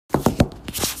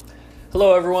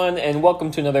Hello, everyone, and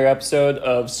welcome to another episode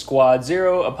of Squad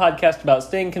Zero, a podcast about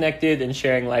staying connected and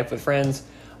sharing life with friends.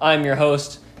 I'm your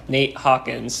host, Nate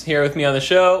Hawkins. Here with me on the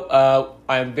show,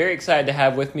 I'm very excited to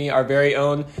have with me our very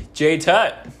own Jay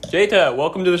Tutt. Jay Tutt,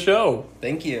 welcome to the show.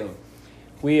 Thank you.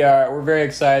 We're very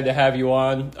excited to have you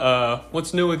on.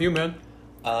 What's new with you, man?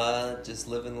 Just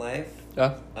living life.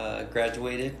 Yeah.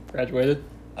 Graduated.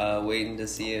 Waiting to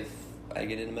see if I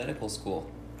get into medical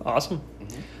school. Awesome.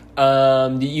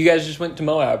 Mm-hmm. You guys just went to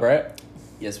Moab, right?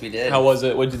 Yes, we did. How was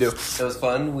it? What'd you do? It was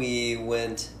fun. We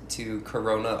went to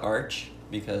Corona Arch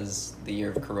because the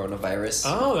year of coronavirus.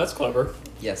 Oh, that's clever.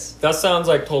 Yes. That sounds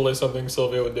like totally something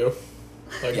Sylvia would do.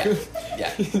 Like,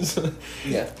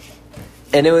 Yeah.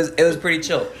 And it was pretty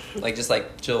chill. Just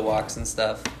chill walks and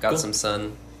stuff. Got Cool. some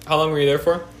sun. How long were you there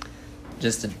for?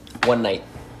 Just one night.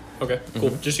 Okay, cool.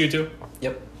 Mhm. Just you two?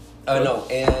 Yep. Cool. No,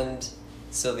 and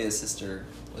Sylvia's sister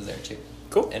was there too.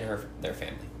 Cool. And their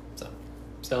family. So.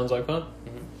 Sounds like fun.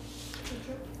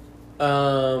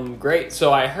 Mm-hmm. Great.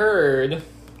 So I heard...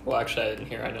 Well, actually, I didn't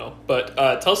hear, I know. But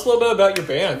tell us a little bit about your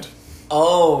band.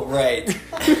 Oh, right.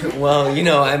 Well,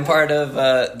 I'm part of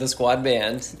the squad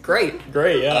band. Great,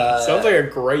 yeah. Sounds like a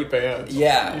great band.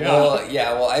 Yeah.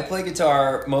 Well, I play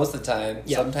guitar most of the time.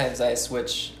 Yeah. Sometimes I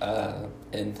switch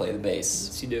and play the bass.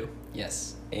 Yes, you do.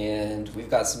 Yes. And we've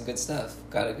got some good stuff.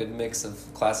 Got a good mix of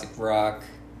classic rock,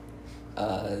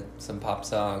 some pop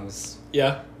songs.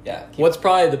 Yeah? Yeah. What's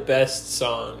probably the best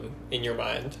song in your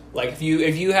mind? Like, if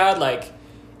you had, like...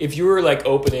 If you were, like,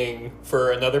 opening for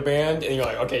another band, and you're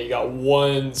like, okay, you got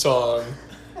one song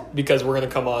because we're going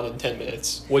to come on in 10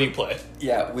 minutes, what do you play?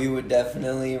 Yeah, we would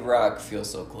definitely rock Feel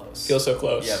So Close. Feel So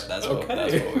Close. Yep, that's what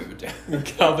we would do.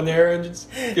 Calvin Harris,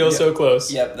 Feel Yep. So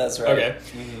Close. Yep, that's right. Okay.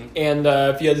 Mm-hmm. And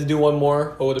if you had to do one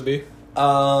more, what would it be?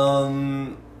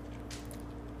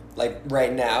 Like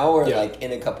right now or Yeah. like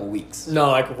in a couple weeks? No,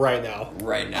 like right now.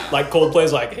 Right now. Like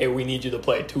Coldplay's like, hey, we need you to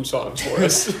play 2 songs for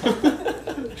us.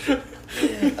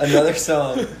 Another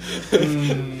song.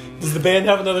 Does the band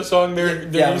have another song they're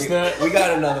using that? We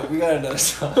got another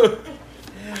song.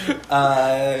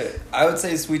 I would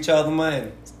say Sweet Child of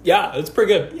Mine. Yeah, it's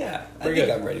pretty good. Yeah, Pretty I good.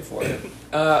 think I'm ready for it.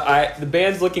 The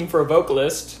band's looking for a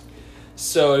vocalist,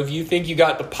 so if you think you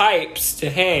got the pipes to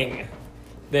hang,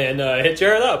 then hit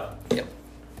Jared up. Yep.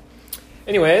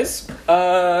 Anyways,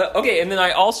 okay, and then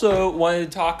I also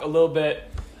wanted to talk a little bit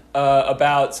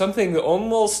about something that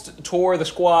almost tore the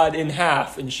squad in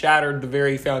half and shattered the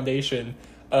very foundation,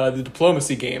 the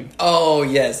diplomacy game. Oh,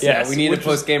 yes. Yes, Yeah, we need a which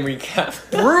was- post-game recap.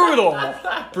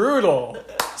 Brutal.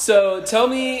 So tell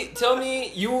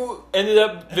me, you ended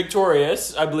up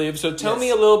victorious, I believe. So tell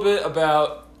me a little bit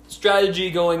about strategy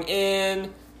going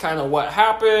in, kind of what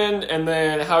happened, and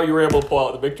then how you were able to pull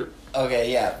out the victory.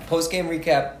 Okay, yeah. Post-game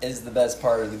recap is the best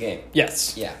part of the game.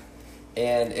 Yes. Yeah.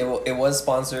 And it was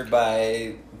sponsored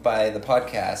by the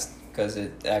podcast because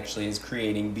it actually is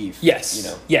creating beef.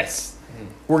 Yes. Yes.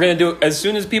 We're going to do, as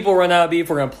soon as people run out of beef,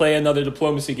 we're going to play another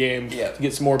diplomacy game to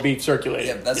get some more beef circulated.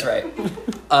 Yep, that's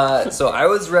right. So I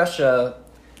was Russia.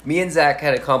 Me and Zach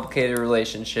had a complicated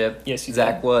relationship. Yes, you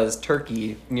Zach did. was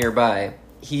Turkey nearby.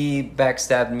 He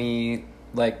backstabbed me,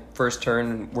 first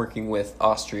turn working with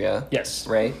Austria. Yes.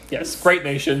 Right? Yes. Great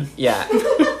nation. Yeah.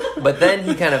 But then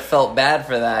he kind of felt bad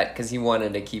for that because he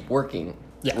wanted to keep working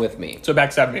with me. So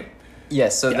backstab me.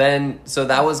 Yes, so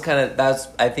that was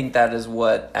I think that is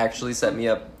what actually set me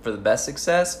up for the best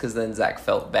success, because then Zach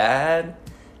felt bad,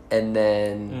 and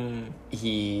then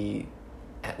he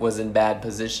was in bad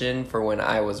position for when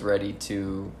I was ready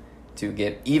to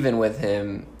get even with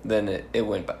him. Then it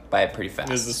went by pretty fast.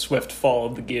 It was the swift fall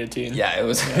of the guillotine. Yeah, it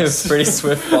was a pretty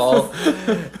swift fall.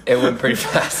 It went pretty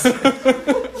fast.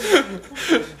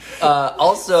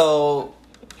 Also,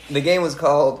 the game was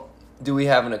called Do We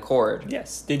Have an Accord?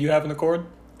 Yes. Did you have an accord?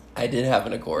 I did have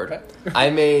an accord. Okay.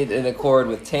 I made an accord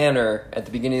with Tanner at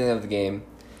the beginning of the game,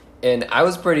 and I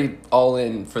was pretty all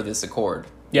in for this accord.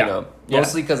 Yeah.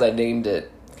 Mostly because I named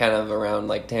it kind of around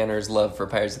Tanner's love for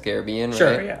Pirates of the Caribbean,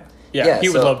 Sure, right? Yeah, he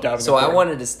would love to have an So I accord.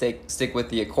 wanted to stick with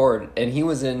the accord, and he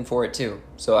was in for it too.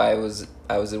 So I was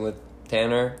in with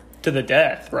Tanner. To the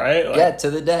death, right?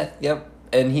 To the death. Yep.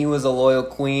 And he was a loyal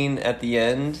queen at the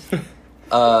end,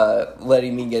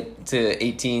 letting me get to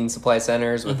 18 supply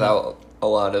centers without a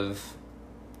lot of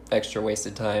extra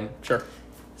wasted time. Sure.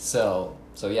 So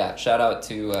yeah, shout out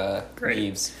to Great.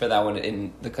 Reeves for that one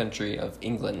in the country of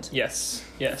England. Yes.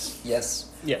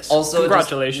 Also,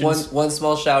 congratulations. Just one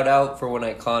small shout out for when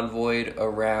I convoyed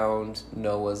around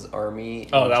Noah's army.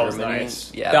 Oh, in that was Germany.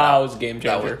 nice. Yeah, that was a game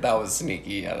changer. That was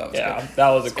sneaky. Yeah, that was good. That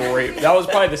was a great. That was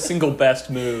probably the single best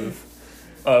move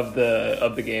of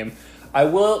the game. I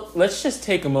will. Let's just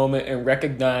take a moment and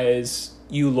recognize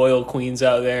you loyal queens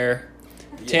out there.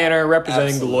 Yeah, Tanner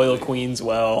representing absolutely. the loyal queens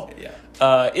well.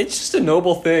 Yeah. It's just a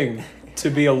noble thing to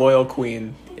be a loyal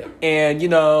queen. Yep. And, you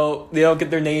know, they don't get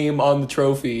their name on the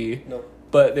trophy, Nope.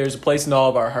 but there's a place in all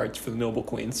of our hearts for the noble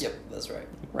queens. Yep, that's right.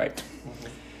 Right.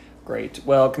 Great.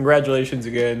 Well, congratulations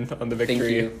again on the victory.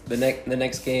 Thank you. The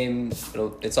next game,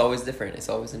 it's always different. It's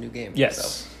always a new game. Yes.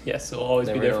 So, Yes, it'll always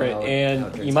be Never know different. how it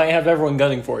And turns you might have everyone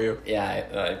gunning for you yeah,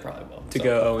 I probably will. to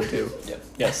go 0-2. Yep.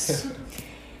 Yes.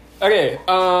 Okay,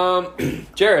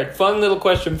 Jared, fun little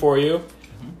question for you.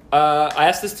 I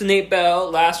asked this to Nate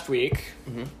Bell last week,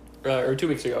 or 2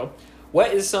 weeks ago.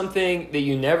 What is something that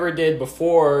you never did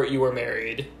before you were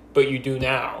married, but you do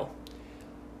now?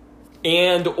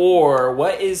 And or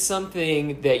what is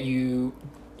something that you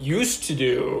used to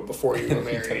do before you were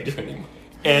married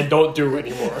and don't do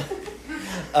anymore?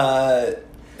 A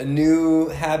new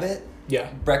habit, Yeah.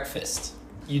 breakfast.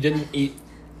 You didn't eat.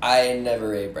 I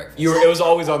never ate breakfast. It was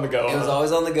always on the go. It was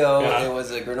always on the go. Yeah. It was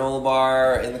a granola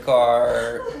bar in the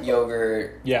car,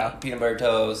 yogurt, Yeah. peanut butter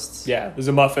toast. Yeah. There's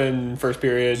a muffin first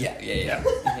period. Yeah.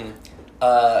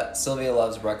 Sylvia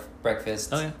loves breakfast.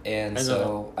 Oh, yeah. And I know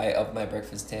so I upped my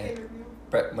breakfast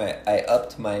I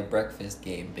upped my breakfast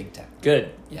game big time. Good.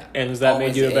 Yeah. And has that made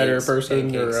Always you a better eggs,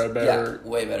 person pancakes. or a better? Yeah,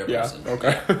 way better Yeah. person.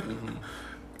 Okay. Mhm.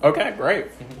 Okay. Great.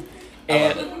 I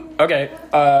love And okay,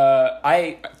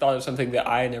 I thought of something that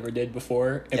I never did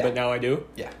before, Yeah. but now I do.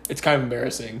 Yeah. It's kind of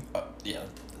embarrassing. Yeah.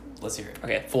 Let's hear it.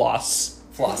 Okay, floss.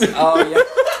 Floss. Oh yeah.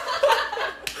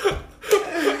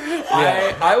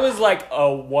 I was like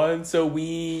a once a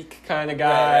week kind of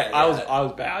guy. Right, I yeah.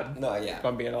 was bad. No, yeah. If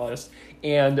I'm being honest.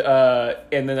 And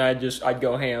then I'd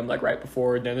go ham like right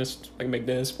before dentist, like make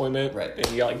dentist appointment. Right. And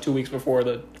you got like 2 weeks before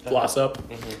the floss up.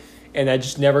 Mhm. And I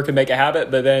just never could make a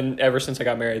habit, but then ever since I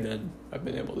got married, then I've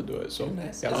been able to do it. So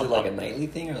Nice. yeah, Is it like a nightly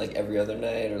thing or like every other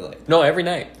night or like No, every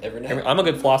night. every night? I'm a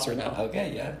good flosser now.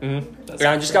 Okay, yeah. And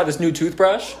I just got this new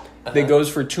toothbrush that goes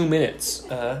for 2 minutes,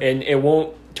 and it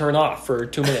won't turn off for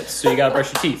 2 minutes. So you gotta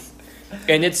brush your teeth,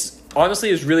 and it's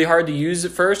really hard to use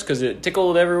at first because it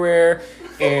tickled everywhere,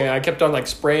 and I kept on like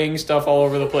spraying stuff all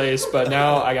over the place. But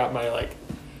now I got my like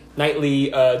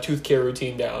nightly tooth care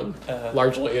routine down,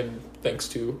 largely, and thanks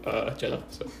to Jenna.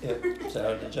 So, Yeah. Shout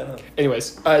out to Jenna.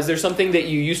 anyways, is there something that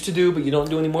you used to do but you don't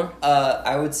do anymore?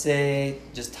 I would say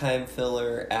just time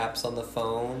filler apps on the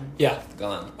phone. Yeah.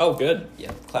 Gone. Oh, good. Yeah.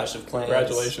 Clash of Clans.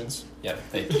 Congratulations. Yeah.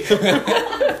 Thank you.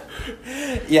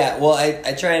 Yeah. Well,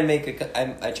 I try and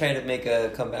I try to make a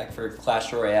comeback for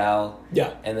Clash Royale.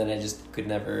 Yeah. And then I just could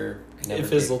never It get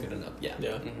fizzled. good enough. Yeah. Yeah.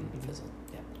 Mm-hmm. Fizzled.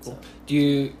 Yeah. Cool. So. Do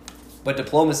you? But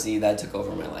diplomacy that took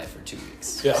over my life for 2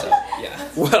 weeks. Yeah. So, yeah.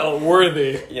 Well,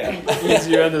 worthy. Yeah. Means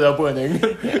you ended up winning.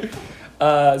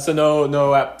 So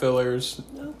no app fillers,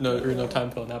 no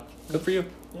time filling app. Good for you.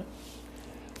 Yeah.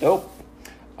 Dope.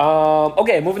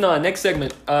 Okay, moving on. Next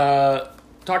segment.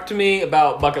 Talk to me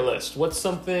about bucket list. What's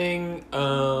something?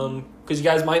 Because you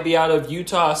guys might be out of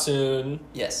Utah soon.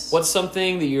 Yes. What's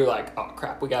something that you're like, oh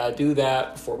crap, we gotta do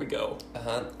that before we go?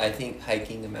 I think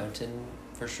hiking a mountain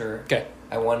for sure. Okay.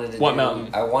 I wanted to What do, mountain?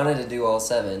 I wanted to do all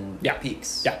 7 Yeah.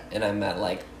 peaks. Yeah. And I'm at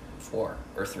like 4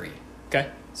 or 3. Okay.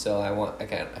 So I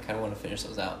kind of want to finish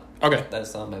those out. Okay. That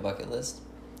is on my bucket list.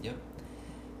 Yep.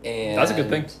 And That's a good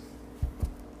thing.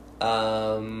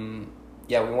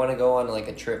 Yeah, we want to go on like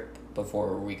a trip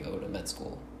before we go to med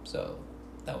school. So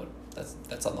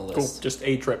that's on the list. Cool. Just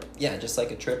a trip. Yeah, just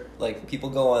like a trip. Like people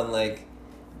go on like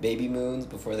baby moons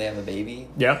before they have a baby.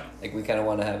 Yeah. Like we kind of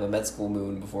want to have a med school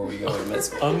moon before we go to med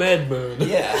school. A med moon.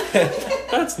 Yeah.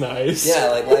 That's nice. Yeah,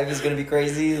 like life is gonna be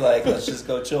crazy. Like let's just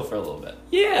go chill for a little bit.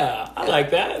 Yeah, I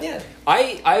like that. Yeah.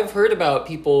 I've heard about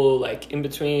people like in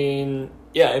between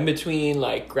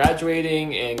like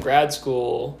graduating and grad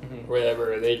school or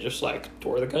whatever, they just like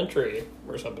tour the country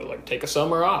or something, like take a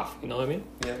summer off, you know what I mean?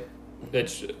 Yeah.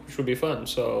 Which would be fun.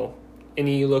 So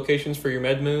any locations for your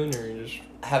med moon, or you're just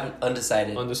I haven't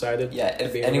undecided. undecided? Yeah,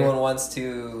 if Be anyone anywhere? wants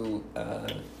to,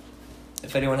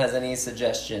 if anyone has any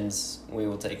suggestions, we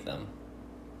will take them.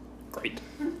 Great.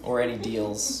 Or any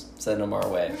deals, send them our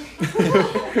way.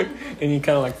 Any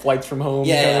kind of like flights from home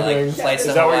Yeah, kind of like thing? flights Is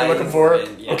to that what you're Hawaii looking for?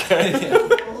 and- yeah.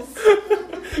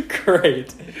 Okay.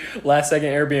 Great. Last second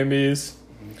Airbnbs.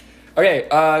 Okay,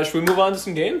 should we move on to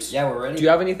some games? Yeah, we're ready. Do you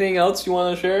have anything else you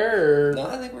want to share? Or? No,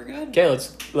 I think we're good. Okay,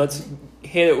 let's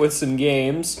hit it with some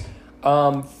games.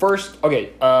 First,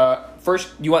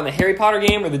 you want the Harry Potter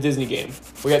game or the Disney game?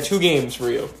 We got 2 games for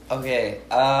you. Okay,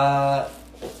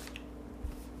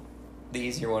 the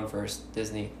easier one first,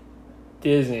 Disney.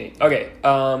 Disney. Okay,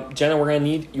 Jenna, we're gonna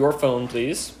need your phone,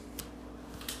 please.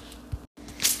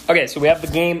 Okay, so we have the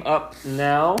game up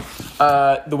now.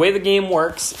 The way the game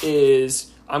works is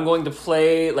I'm going to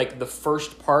play like the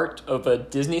first part of a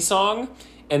Disney song,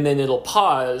 and then it'll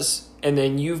pause, and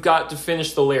then you've got to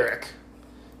finish the lyric.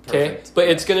 Okay? Perfect. But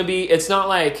it's not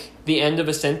like the end of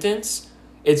a sentence.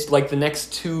 It's like the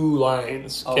next 2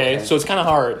 lines. Okay? Okay. So it's kind of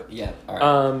hard. Yeah.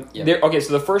 All right. Okay,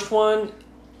 so the first one,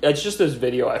 it's just this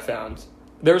video I found.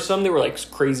 There were some that were like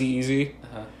crazy easy.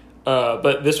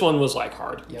 But this one was like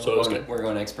hard, Yeah, so it was good. We're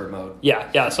going expert mode.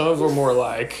 Yeah. Some of them were more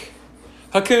like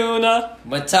Hakuna.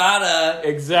 Matata.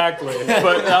 Exactly,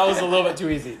 but that was a little bit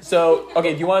too easy. So,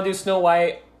 okay, do you want to do Snow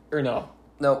White or no?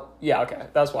 Nope. Yeah, okay,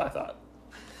 that's what I thought.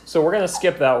 So we're gonna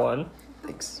skip that one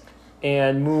Thanks.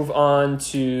 and move on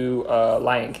to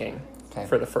Lion King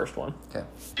for the first one. Okay.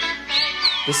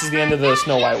 This is the end of the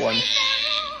Snow White one.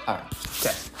 All right.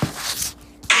 Okay.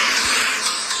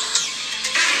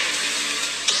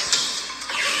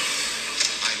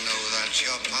 I know that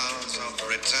your powers of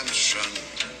retention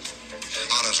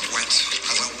are as wet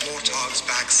as a warthog's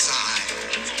backside.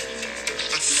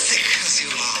 But thick as you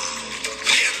are,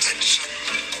 pay attention.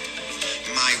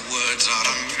 My words are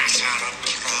a matter of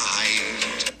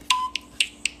pride.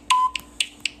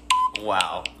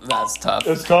 Wow, that's tough.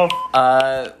 It's tough.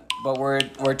 But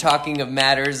we're talking of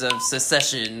matters of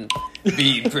secession.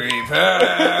 Be prepared.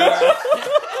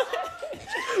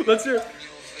 Let's hear. Your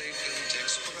vacant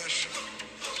expressions,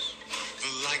 the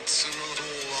lights are not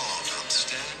all on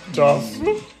upstairs. Tough.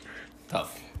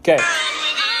 Tough. Okay.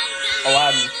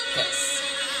 Aladdin. Yes.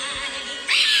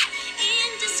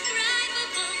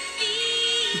 Indescribable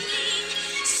feeling,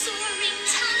 soaring,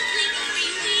 tumbling,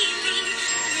 freewheeling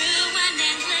through an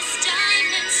endless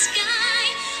diamond sky,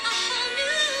 a whole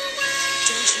new world.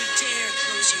 Don't you dare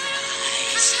close your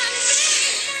eyes.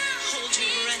 Hold your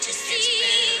breath, it gets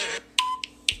better.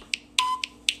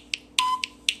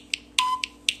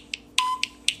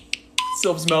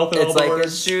 Sylph's mouth and all It's the like a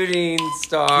words. shooting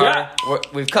star. Yeah.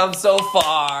 We've come so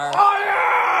far. Oh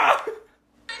yeah!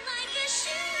 I'm like a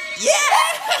shooting Yeah!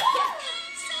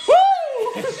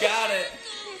 Woo! Got it.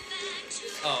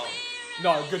 Oh.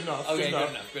 No, good enough. Okay, good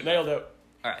enough. good Nailed it.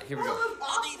 All right, here we go.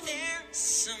 I'll be there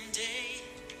someday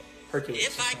Hercules.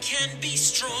 if I can be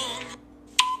strong.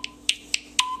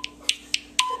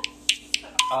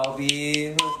 I'll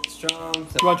be strong.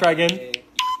 You want to try again?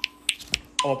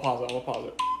 I'm gonna pause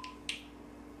it.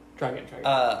 Try again.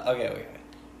 Okay.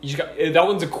 You just got that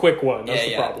one's a quick one. That's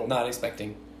the problem. Not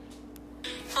expecting.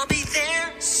 I'll be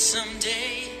there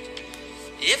someday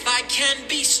if I can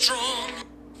be strong.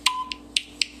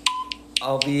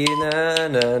 I'll be na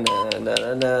na na na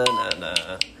na na na.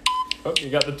 Oh, you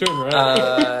got the tune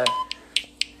right.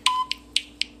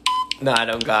 No, I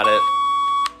don't got it.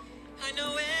 I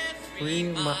know every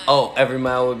mile. Oh, every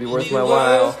mile would be worth my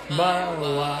while. My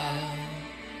life.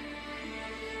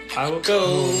 I will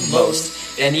go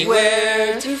Most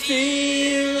anywhere to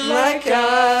feel like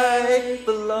I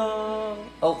belong.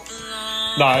 Oh,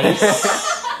 Nice.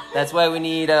 that's why we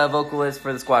need a vocalist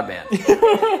for the squad band.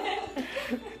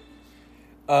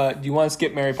 Do you want to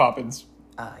skip Mary Poppins?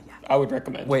 Yeah. I would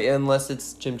recommend. Wait, unless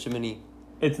it's Chim Chimney.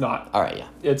 It's not. All right, yeah.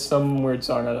 It's some weird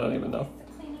song I don't even know.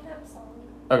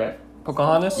 Okay.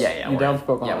 Pocahontas? Yeah, You we're down in. for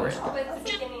Pocahontas? Yeah, we're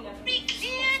in. Be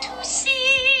clear to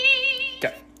see.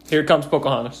 Okay. Here comes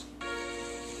Pocahontas.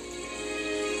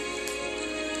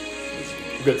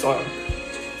 Good song.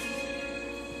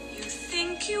 You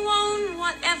think you own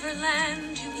whatever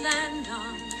land you land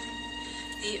on.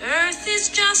 The earth is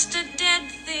just a dead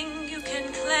thing you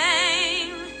can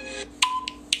claim.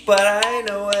 But I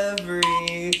know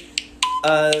every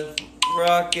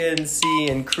rock and sea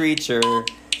and creature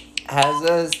has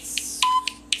a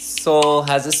soul,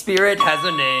 has a spirit, has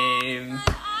a name.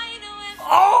 But I know every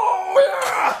Oh,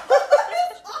 yeah!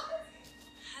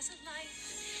 has a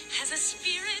life, has a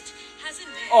spirit, has a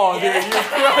name. Oh, dude, you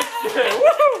crushed it. Woo!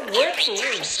 Word for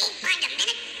word. Find a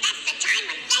minute, that's the time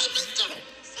when they begin.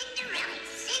 Cinderella.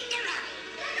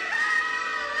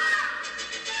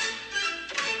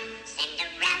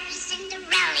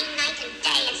 Cinderella, night and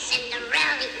day. It's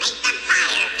Cinderella. Make the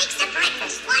fire, fix the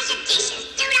breakfast, wash the dishes,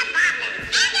 do the mopping,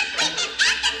 and the sweeping,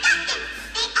 and the dusting.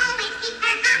 They always keep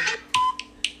her hopping.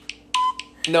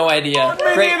 No idea.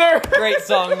 Me neither. Great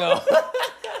song though.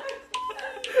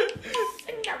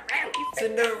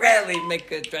 Cinderella. Cinderella,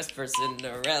 make a dress for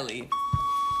Cinderella. She'd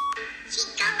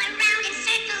go around in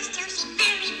circles till she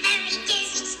very, very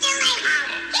dizzy. Still they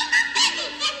holler, keep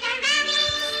her busy,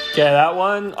 Cinderella. Okay, that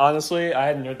one, honestly, I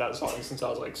hadn't heard that song since I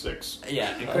was like 6.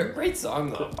 Yeah, great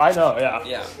song though. I know, yeah.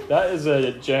 Yeah. That is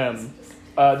a gem.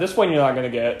 This one you're not gonna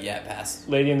get. Yeah, pass.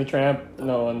 Lady and the Tramp,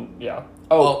 no one, yeah.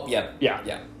 Oh, yeah. Yeah.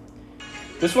 Yeah.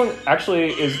 This one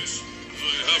actually is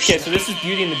Okay, so this is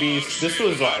Beauty and the Beast. This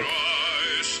was like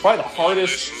probably the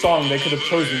hardest song they could have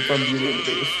chosen from Beauty and the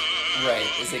Beast. Right.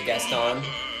 Is it Gaston?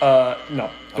 No.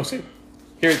 Go see.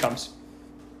 Here it comes.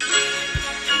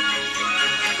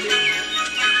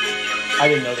 I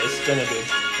didn't know this. Jenna did.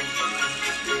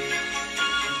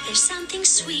 There's something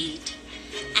sweet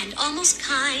and almost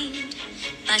kind,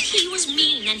 but he was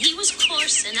mean and he was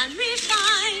coarse and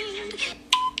unrefined.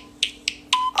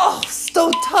 Oh,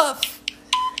 so tough.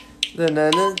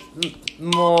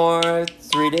 More,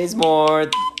 3 days more.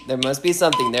 There must be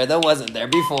something there that wasn't there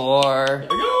before. And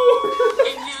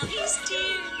now he's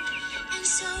dear and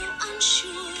so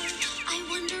unsure. I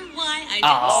wonder why I didn't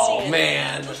Oh see it.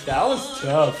 man, That was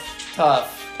tough.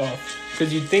 tough,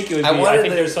 Because you'd think it would be. I I, wanted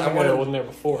think the- there's something I wanted- that wasn't there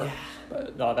before.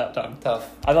 But not that time. tough.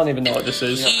 I don't even know what this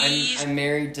is. You know, I'm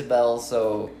married to Belle,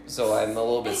 so I'm a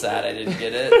little bit sad I didn't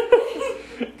get it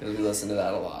because we listen to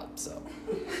that a lot. So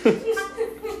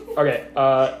Okay,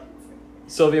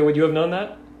 Sylvia, would you have known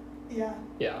that? Yeah.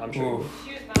 Yeah, I'm sure. Ooh.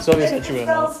 Sylvia said she It's would have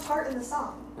known. Belle's part in the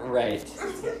song. right.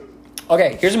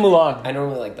 Okay, here's a Mulan. I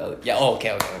normally like the other. Yeah. Oh,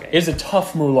 okay. It's a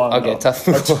tough Mulan. Okay, though. tough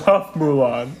A Mulan. tough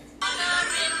Mulan.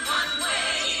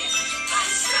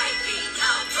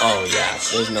 Oh yeah.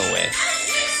 There's no way.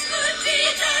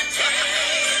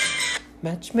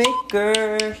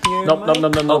 Matchmaker. Here.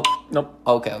 Nope, nope.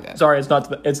 Okay. Okay. Sorry, it's not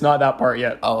that part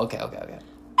yet. Oh, okay.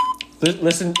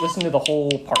 Listen to the whole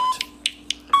part.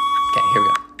 Okay. Here we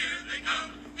go.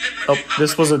 Oh,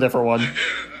 this was a different one.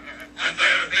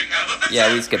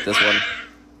 Yeah, we skipped this one.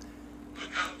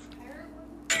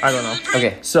 I don't know.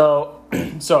 Okay. So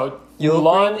You'll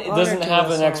Mulan bring doesn't honor to have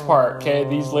the us next part. Okay,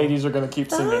 these ladies are gonna keep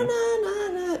singing.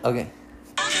 Okay.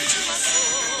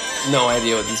 No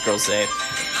idea what these girls say.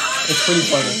 It's pretty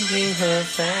funny. Her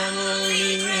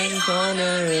family and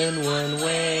honor in one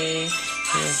way.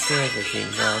 Everything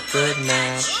a good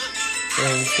match.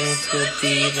 When this would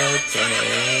be the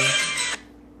day.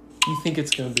 You think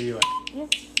it's gonna be like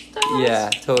Yeah,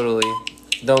 totally.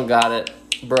 Don't got it.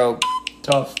 Broke.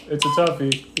 tough? It's a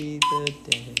toughie. Be the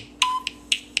day.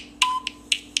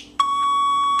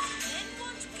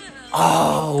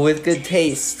 Oh, with good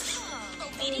taste.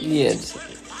 Yeah.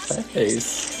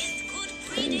 Taste.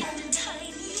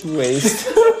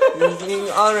 Waste. Bringing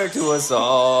honor to us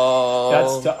all.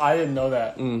 I didn't know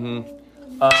that. Mm-hmm.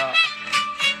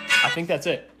 I think that's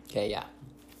it. Okay, yeah.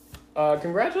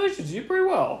 Congratulations, you did pretty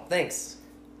well. Thanks.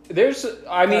 There's,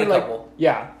 I mean, a like, couple.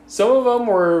 yeah, some of them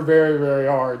were very, very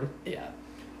hard, Yeah.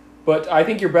 but I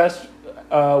think your best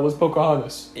was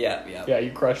Pocahontas. Yeah. Yeah,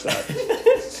 you crushed that.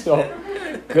 So,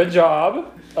 good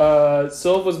job.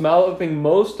 Sylv was mouthing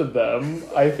most of them,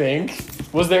 I think.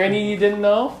 Was there any you didn't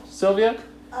know, Sylvia?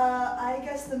 I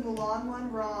guess the Mulan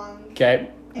one wrong. Okay,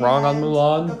 wrong on And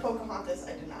Mulan. The Pocahontas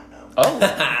I did not know. Oh,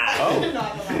 I did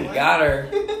not know that one. Got her.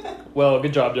 well,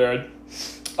 good job, Jared.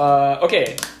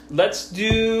 Okay, let's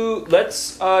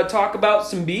talk about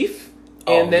some beef,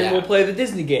 and Oh, then yeah. we'll play the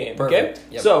Disney game. Perfect. Okay,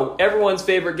 Yep. so everyone's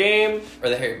favorite game, Or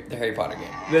the Harry Potter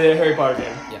game. the Harry Potter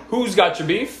game. Yeah. Who's got your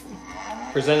beef?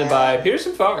 Presented by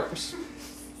Peterson Farms.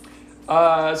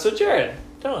 So Jared,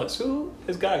 tell us who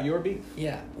has got your beef.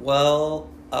 Yeah. Well,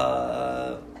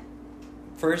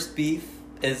 first beef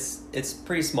it's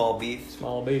pretty small beef.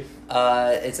 Small beef.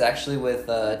 It's actually with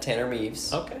Tanner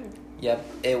Meeves. Okay. Yep.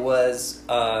 It was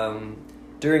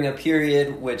during a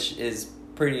period which is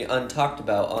pretty untalked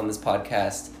about on this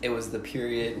podcast. It was the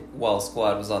period while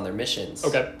Squad was on their missions.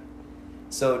 Okay.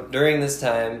 So during this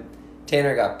time,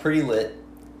 Tanner got pretty lit,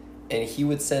 and he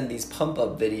would send these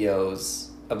pump-up videos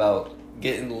about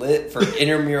getting lit for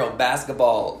intramural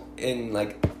basketball in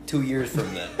like 2 years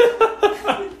from then.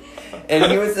 And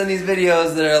he would send these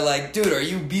videos that are like, dude, are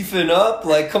you beefing up?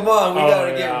 Like, come on, we Oh,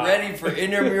 gotta yeah. get ready for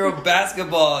intramural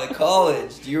basketball at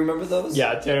college. Do you remember those?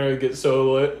 Yeah, Tanner would get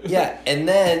so lit. Yeah, and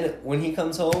then when he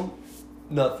comes home,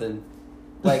 nothing.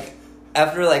 Like,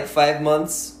 after like 5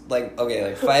 months, like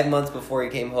 5 months before he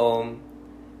came home,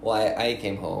 well, I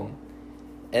came home,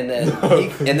 and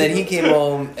then he came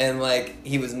home and like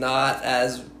he was not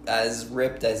as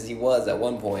ripped as he was at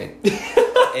one point,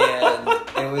 and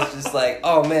it was just like,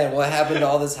 oh man, what happened to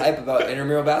all this hype about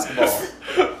intramural basketball?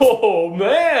 Oh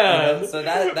man. So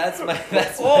that's my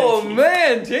Oh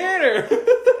man, Tanner.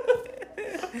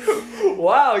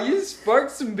 Wow, you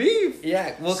sparked some beef.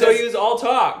 Yeah, well, So he was all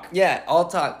talk. yeah, all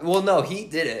talk. Well, no, he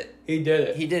did it. He did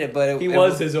it. He did it, but He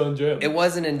was his own gym. It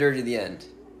wasn't in Dirty the End.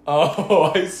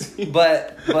 Oh, I see.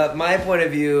 But my point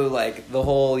of view, like the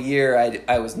whole year,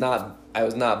 I was not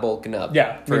bulking up.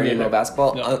 Yeah, for me neither. intramural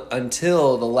basketball No.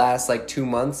 until the last like 2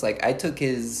 months. Like I took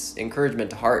his encouragement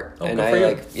to heart, Oh, and good for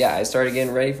I you. I started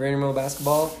getting ready for intramural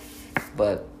basketball.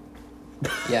 But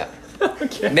yeah,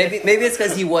 Okay. Maybe it's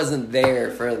because he wasn't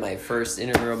there for my first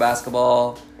intramural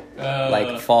basketball, like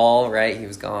Uh, fall, right? He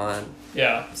was gone.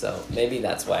 yeah. So maybe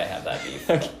that's why I have that beef.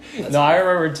 That's No, I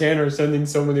remember Tanner sending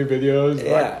so many videos.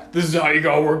 Yeah. Like, this is how you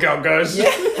gotta work out, guys.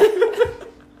 Yeah.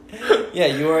 Yeah,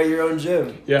 you are your own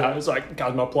gym. Yeah, it's like,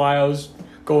 got my plyos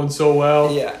going so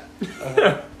well. Yeah.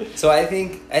 So I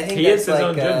think He that's is his like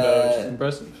own gym, though, which is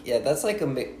impressive. yeah, that's like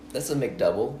that's a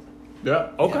McDouble. Yeah.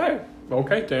 Okay.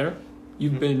 Okay, Tanner.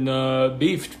 You've been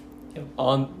beefed Yep.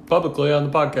 on publicly on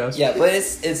the podcast. Yeah, but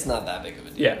it's not that big of a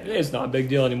deal. Yeah, it's not a big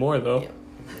deal anymore, though.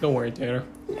 Yeah. Don't worry, Tanner.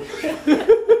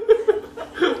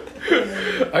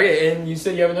 Okay, and you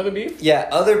said you have another beef? Yeah,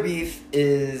 other beef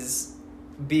is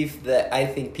beef that I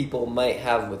think people might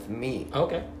have with me.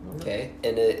 Okay. Okay,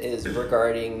 and it is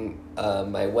regarding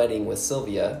my wedding with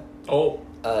Sylvia. Oh.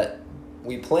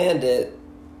 We planned it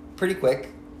pretty quick.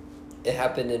 It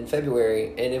happened in February,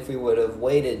 and if we would have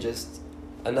waited just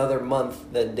another month,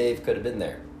 then Dave could have been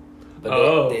there. But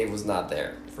Oh. Dave was not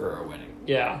there for our wedding.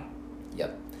 Yeah.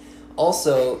 Yep.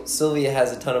 Also, Sylvia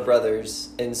has a ton of brothers,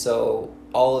 and so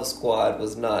all of Squad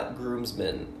was not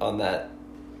groomsmen on that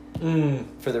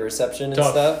for the reception and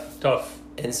Tough. stuff. Tough.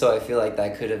 And so I feel like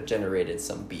that could have generated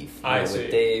some beef I see.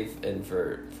 with Dave and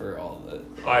for all the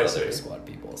I other see. Squad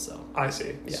people. So I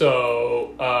see. Yeah.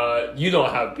 So, you don't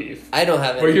have beef. I don't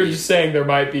have any. But you're beef. just saying there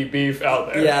might be beef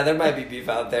out there. Yeah, there might be beef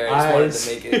out there. I just I wanted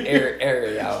see. to make it air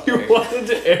it out. You there. wanted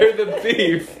to air the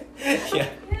beef. Yeah.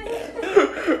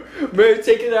 Maybe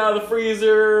take it out of the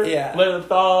freezer. Yeah. Let it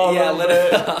thaw. a Yeah, little let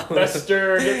it bit, thaw.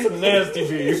 Fester. Get some nasty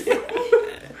beef.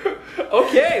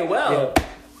 Okay. Well.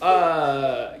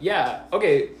 Yeah.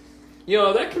 Okay. You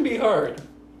know that can be hard.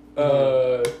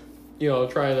 You know,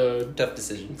 trying to. Tough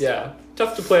decisions. Yeah.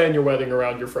 Tough to plan your wedding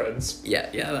around your friends. Yeah,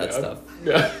 that's Yeah. tough.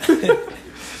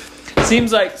 Yeah.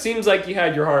 seems like you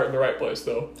had your heart in the right place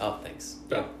though. Oh, thanks.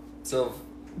 Yeah. So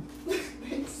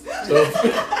So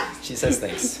she says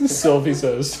thanks. Sylvie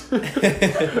says.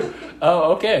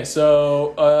 Oh, okay.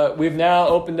 So we've now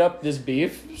opened up this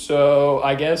beef. So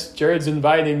I guess Jared's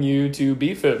inviting you to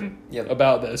beef him Yep.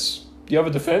 about this. Do you have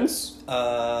a defense?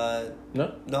 No.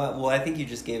 No. Well, I think you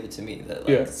just gave it to me that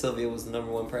Yeah. Sylvia was the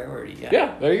number one priority. Yeah.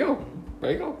 Yeah. There you go.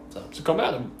 There you go. So So come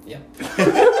at him. yeah.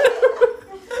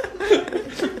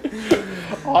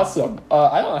 Awesome.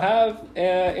 I don't have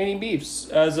any beefs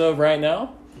as of right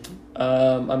now.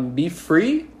 I'm beef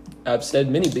free. I've said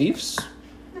many beefs.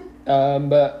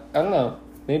 But I don't know.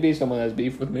 Maybe someone has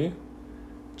beef with me.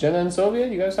 Jenna and Sylvia,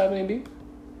 you guys have any beef?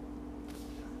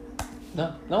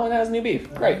 No, no one has any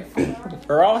beef. Great.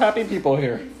 We're all happy people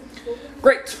here.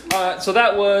 Great. So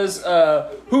that was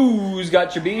Who's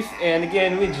Got Your Beef? And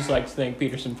again, we'd just like to thank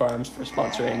Peterson Farms for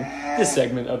sponsoring this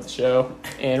segment of the show.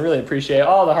 And really appreciate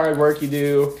all the hard work you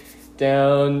do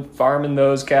down farming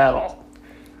those cattle.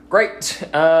 Great.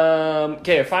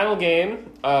 Okay, a final game.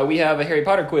 We have a Harry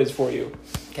Potter quiz for you.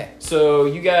 Okay. So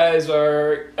you guys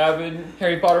are avid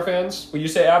Harry Potter fans? Will you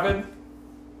say avid?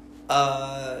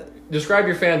 Describe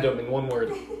your fandom in one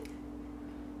word.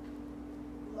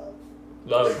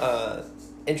 Love.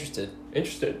 Interested.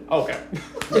 Interested. Okay.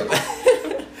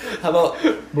 How about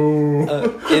Boo.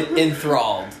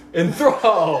 enthralled?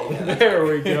 Enthralled. There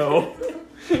we go.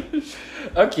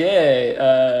 Okay.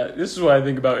 This is what I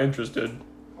think about interested.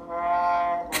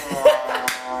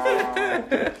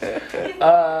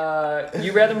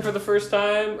 You read them for the first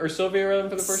time, or Sylvia read them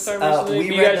for the first time recently? we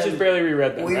You read guys them- just barely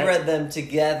reread them, We right? read them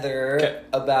together Okay.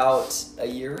 about a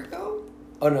year ago.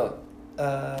 Oh no.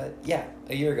 Yeah,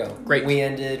 a year ago. Great. We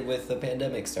ended with the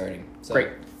pandemic starting. So. Great.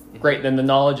 Great. Then the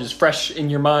knowledge is fresh in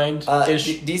your mind.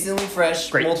 Decently fresh.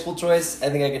 Great. Multiple choice. I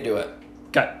think I can do it.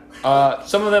 Okay.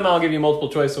 Some of them I'll give you multiple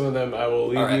choice. Some of them I will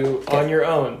leave All right. you Okay. on your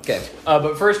own. Okay.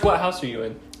 But first, what house are you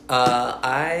in?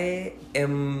 I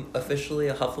am officially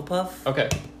a Hufflepuff. Okay.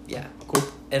 Yeah. Cool.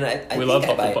 And I We think love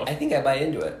I buy. Hufflepuff. I think I buy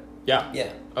into it. Yeah. Yeah.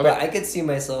 Okay. But I could see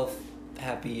myself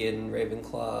happy in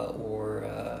Ravenclaw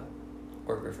or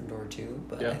Gryffindor too.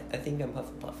 But Yeah. I think I'm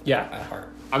Hufflepuff. Yeah. At heart.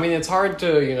 I mean, it's hard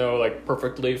to, like,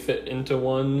 perfectly fit into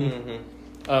one.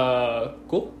 Mm-hmm.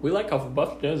 Cool. We like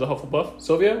Hufflepuff. Jenna's a Hufflepuff.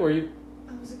 Sylvia, were you?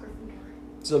 I was a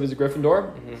Gryffindor. Sylvia's a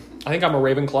Gryffindor. Mm-hmm. I think I'm a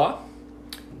Ravenclaw.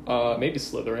 Maybe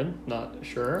Slytherin. Not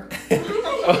sure.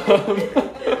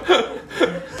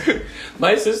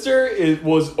 My sister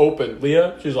was open.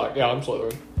 Leah, she's like, yeah, I'm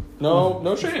Slytherin.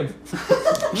 No shame.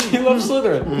 She loves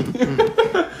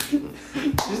Slytherin.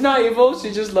 She's not evil.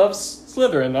 She just loves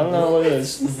Slytherin. I don't know what it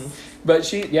is.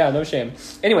 But no shame.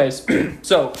 Anyways,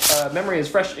 so memory is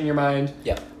fresh in your mind.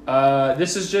 Yeah.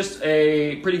 This is just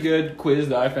a pretty good quiz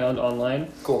that I found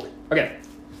online. Cool. Okay,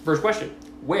 first question.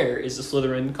 Where is the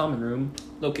Slytherin common room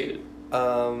located?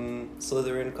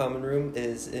 Slytherin common room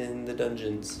is in the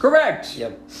dungeons. Correct.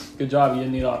 Yep. Good job. You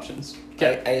didn't need options.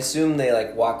 Okay. I assume they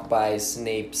like walk by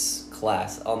Snape's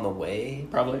class on the way.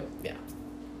 Probably. Yeah.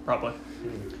 Probably.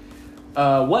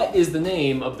 What is the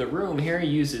name of the room Harry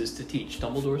uses to teach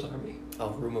Dumbledore's army? Oh,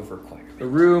 room of requirement. The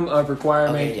room of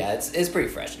requirement. Okay, yeah, it's pretty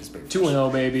fresh. It's pretty fresh.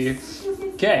 2-0, baby.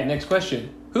 Okay, next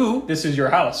question. This is your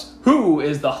house. Who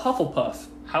is the Hufflepuff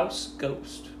house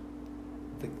ghost?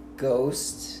 The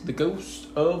ghost The ghost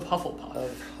of Hufflepuff.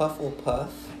 of Hufflepuff.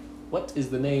 What is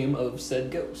the name of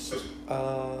said ghost?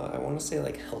 I want to say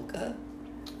like Helga,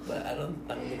 but I don't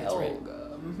think that's right.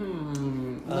 Helga.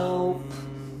 No.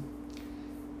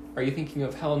 Are you thinking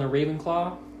of Helena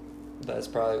Ravenclaw? That's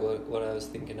probably what I was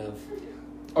thinking of.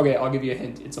 Okay, I'll give you a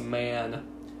hint. It's a man.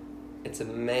 It's a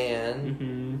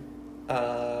man.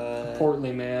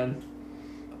 Portly man.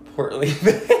 Portly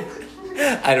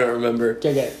man. I don't remember.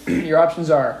 Okay. Your options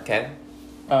are Okay.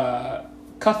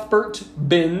 Cuthbert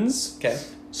Binns, Okay.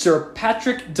 Sir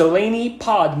Patrick Delaney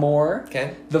Podmore,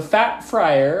 Okay. the Fat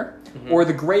Friar, or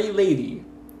the Grey Lady.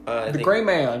 I The think, Grey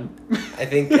Man. I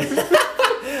think.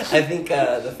 I think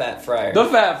the Fat Friar. The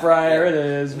Fat Friar, it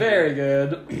is. Very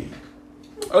good.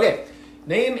 Okay.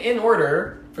 Name in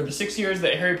order, for the 6 years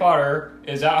that Harry Potter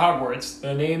is at Hogwarts,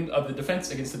 the name of the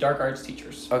Defense Against the Dark Arts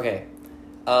teachers. Okay.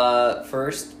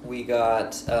 First we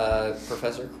got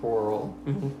Professor Quirrell.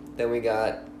 Then we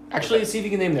got. Actually, see if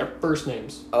you can name their first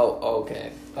names. Oh,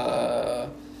 okay.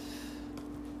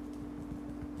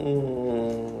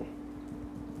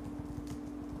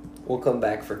 We'll come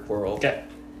back for Quirrell. Okay.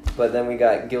 But then we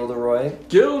got Gilderoy.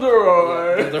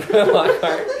 Gilderoy! Gilderoy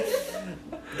Lockhart.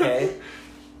 Okay.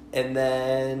 And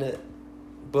then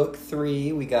book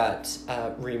 3, we got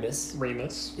Remus.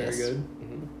 Remus. Very Yes. good.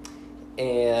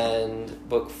 And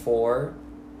book 4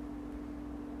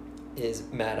 is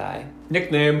Mad Eye.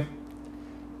 Nickname.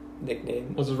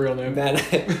 Nickname. What's his real name? Mad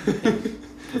Eye.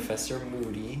 Professor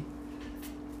Moody.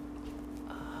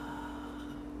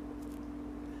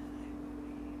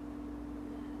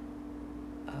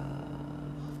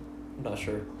 I'm not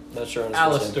sure. Not sure on his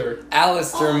first name. Alistair.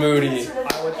 Alistair Moody.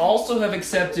 I would also have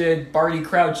accepted Barty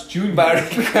Crouch Jr.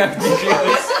 Barty Crouch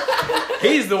because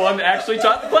he's the one that actually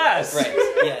taught the class. Right.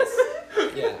 Yes.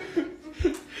 Yeah.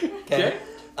 Okay.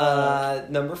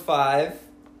 Number 5.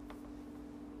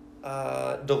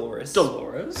 Dolores.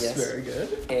 Dolores. Yes. Very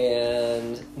good.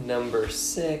 And number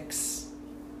 6.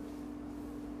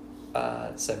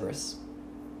 Severus.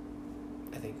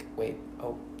 I think. Wait.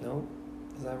 Oh no.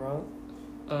 Is that wrong?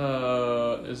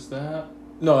 Is that?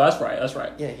 No, that's right. That's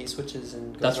right. Yeah, he switches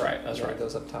and goes That's up. right, that's Yeah, right.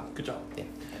 Goes up top. Good job. Yeah.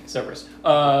 Severus. And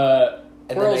then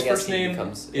I Quirrell's guess first he name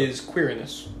becomes- is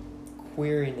Quirinus.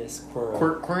 Queeriness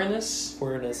Quirrell. Quirinus?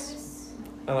 Queerness.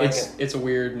 I like it. It's a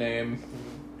weird name.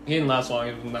 He didn't last long.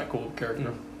 He wasn't that cool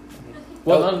character.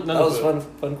 Well, Oh, none that of was them.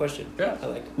 fun question. Yeah. I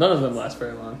like. None of them last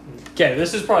very long. Okay,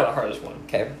 this is probably the hardest one.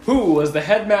 Okay. Who was the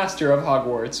headmaster of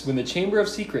Hogwarts when the Chamber of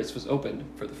Secrets was opened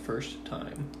for the first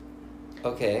time?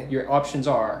 Okay. Your options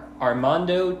are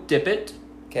Armando Dippet,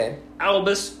 Okay.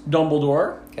 Albus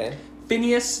Dumbledore, Okay.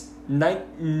 Phineas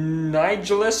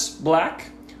Nigellus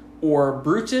Black, or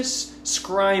Brutus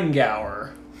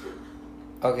Scrimegour.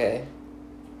 Okay.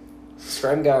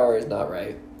 Scrimgour is not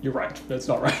right. You're right. That's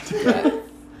not right. Yeah.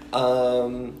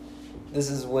 This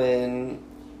is when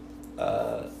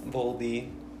Voldy,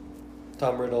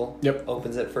 Tom Riddle, Yep.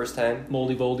 opens it first time.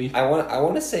 Moldy Voldy. I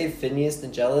want to say Phineas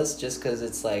Nigellus just because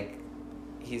it's like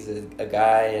he's a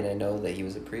guy and I know that he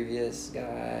was a previous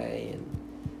guy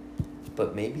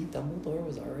but maybe Dumbledore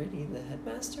was already the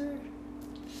headmaster.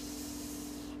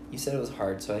 You said it was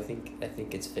hard, so I think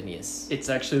it's Phineas. It's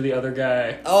actually the other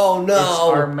guy. Oh no! It's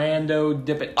Armando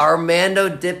Dippet. Armando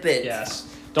Dippet. Yes.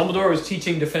 Dumbledore was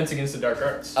teaching Defense Against the Dark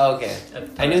Arts. Oh, okay.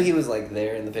 At the I knew time. he was like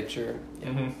there in the picture.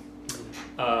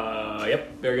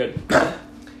 Yep, very good.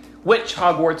 Which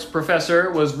Hogwarts professor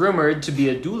was rumored to be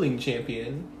a dueling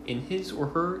champion in his or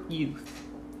her youth?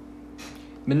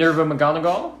 Minerva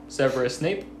McGonagall, Severus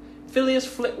Snape, Phileas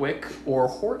Flitwick, or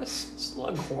Horace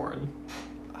Slughorn?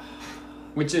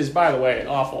 Which is, by the way, an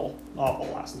awful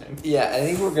last name. Yeah, I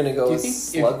think we're gonna go Do you with think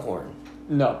Slughorn.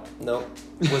 No. Nope.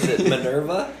 Was it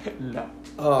Minerva? No.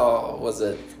 Oh, was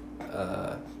it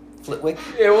Flitwick?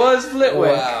 It was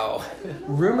Flitwick. Wow.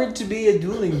 Rumored to be a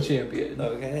dueling champion.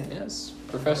 Okay. Yes,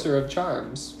 Professor of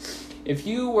Charms. If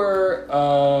you were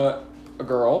a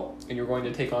girl and you were going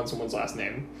to take on someone's last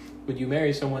name, would you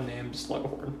marry someone named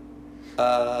Slughorn?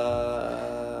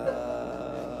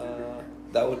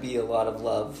 That would be a lot of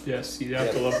love Yes, you'd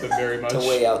have to Yep. love them very much. to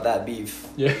weigh out that beef.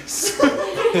 Yes.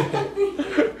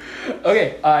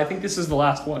 Okay, I think this is the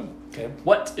last one. Okay.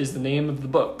 What is the name of the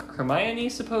book Hermione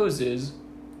supposes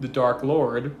the Dark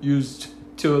Lord used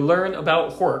to learn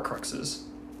about Horcruxes?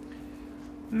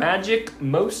 Magic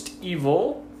Most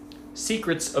Evil,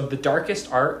 Secrets of the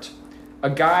Darkest Art, A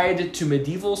Guide to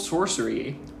Medieval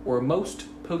Sorcery, or Most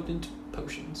Potent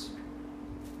Potions?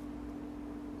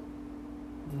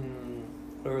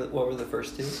 What were the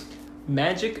first two?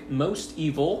 Magic Most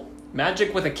Evil,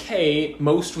 Magic with a K,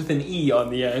 Most with an E on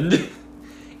the end,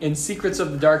 and Secrets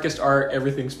of the Darkest Art,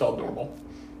 everything spelled normal.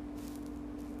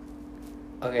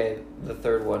 Okay, the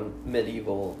third one,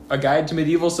 medieval. A Guide to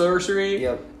Medieval Sorcery?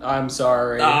 Yep. I'm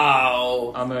sorry.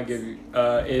 Oh. I'm gonna give you.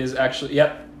 It is actually.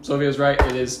 Yep, Sylvia's right.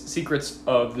 It is Secrets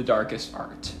of the Darkest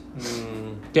Art.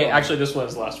 Okay, actually, this one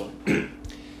is the last one.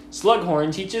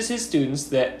 Slughorn teaches his students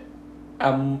that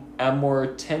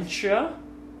amortentia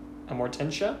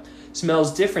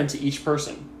smells different to each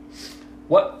person.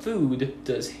 What food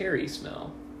does Harry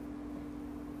smell?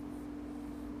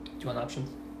 Do you want options?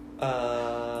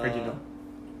 Or do you know?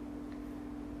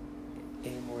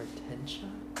 Amortentia?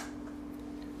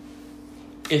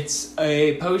 It's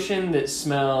a potion that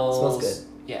smells Smells good.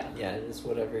 Yeah. Yeah, it is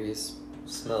whatever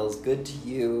smells good to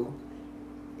you.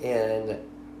 And,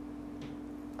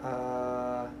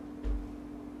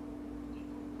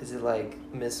 is it like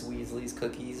Miss Weasley's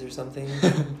cookies or something?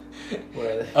 What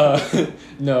are they?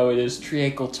 No, it is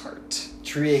treacle tart.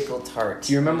 Treacle tart.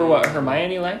 Do you remember what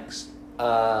Hermione likes?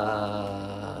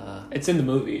 No, It's in the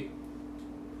movie.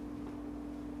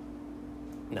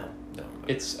 no.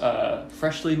 It's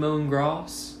freshly mown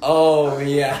grass, Oh,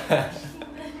 yeah.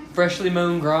 freshly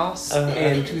mown grass, Uh-huh.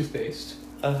 and toothpaste.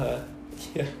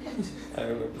 Yeah, I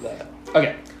remember that.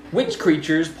 Okay. Which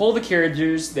creatures pull the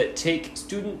carriages that take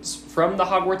students from the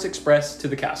Hogwarts Express to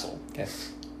the castle? Okay.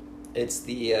 It's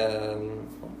the,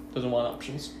 Doesn't want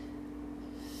options.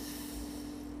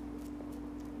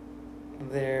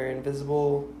 they're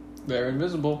invisible They're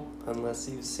invisible unless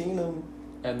you've seen them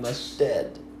unless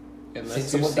dead. Seen you've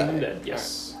someone seen them die. dead.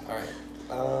 Yes. Alright.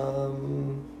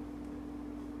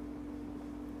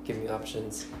 Give me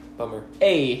options. Bummer.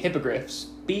 A. Hippogriffs.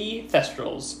 B.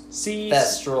 Thestrals. C.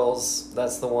 Thestrals.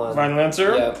 That's the one. Final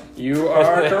answer? Yep. You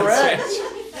are correct.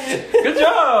 Good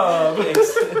job!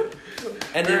 Thanks.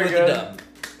 Ended Very with good. the dub.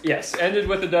 Yes, ended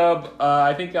with a dub.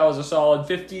 I think that was a solid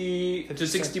 50 to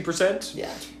 60% Yeah.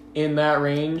 in that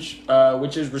range,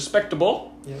 which is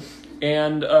respectable. Yeah.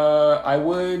 And I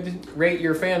would rate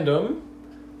your fandom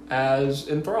as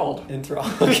enthralled.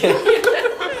 Enthralled. Okay.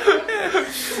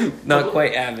 Not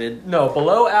quite avid. No,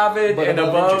 below avid But and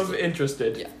above above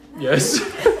interested. Yeah. Yes.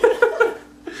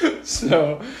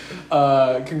 So,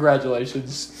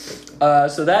 congratulations.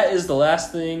 So that is the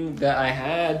last thing that I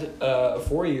had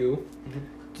for you.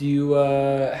 Do you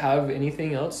have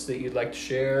anything else that you'd like to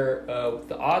share with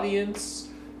the audience?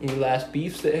 Any last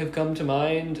beefs that have come to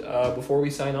mind before we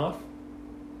sign off?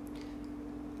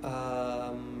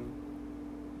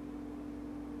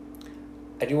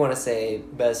 I do want to say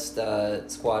best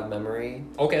squad memory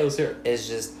Okay, let's hear it. is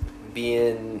just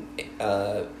being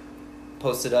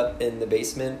posted up in the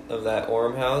basement of that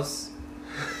Orem house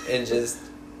and just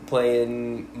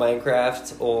playing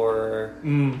Minecraft or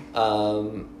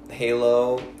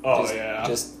Halo. Oh, just, yeah.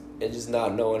 just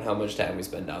not knowing how much time we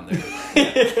spend down there.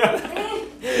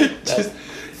 Just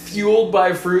fueled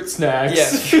by fruit snacks. Yeah,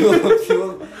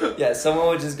 fuel. Yeah, someone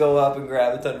would just go up and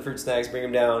grab a ton of fruit snacks, bring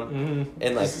them down,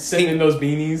 and like Send in those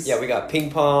beanies. Yeah, we got ping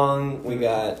pong. We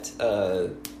got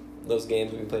those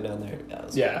games we played down there.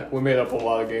 Yeah, we made up a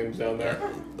lot of games down there.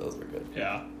 Those were good.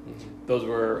 Yeah, those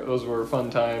were fun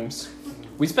times.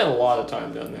 We spent a lot of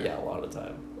time down there. Yeah, a lot of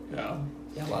time. Yeah.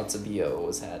 Yeah, lots of VO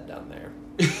was had down there.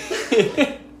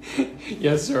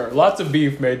 Yes, sir. Lots of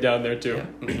beef made down there too.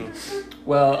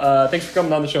 Well, thanks for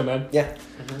coming on the show, man. Yeah.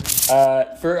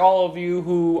 For all of you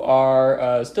who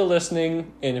are still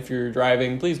listening, and if you're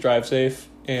driving, please drive safe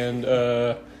and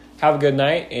have a good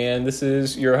night. And this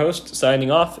is your host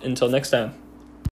signing off. Until next time.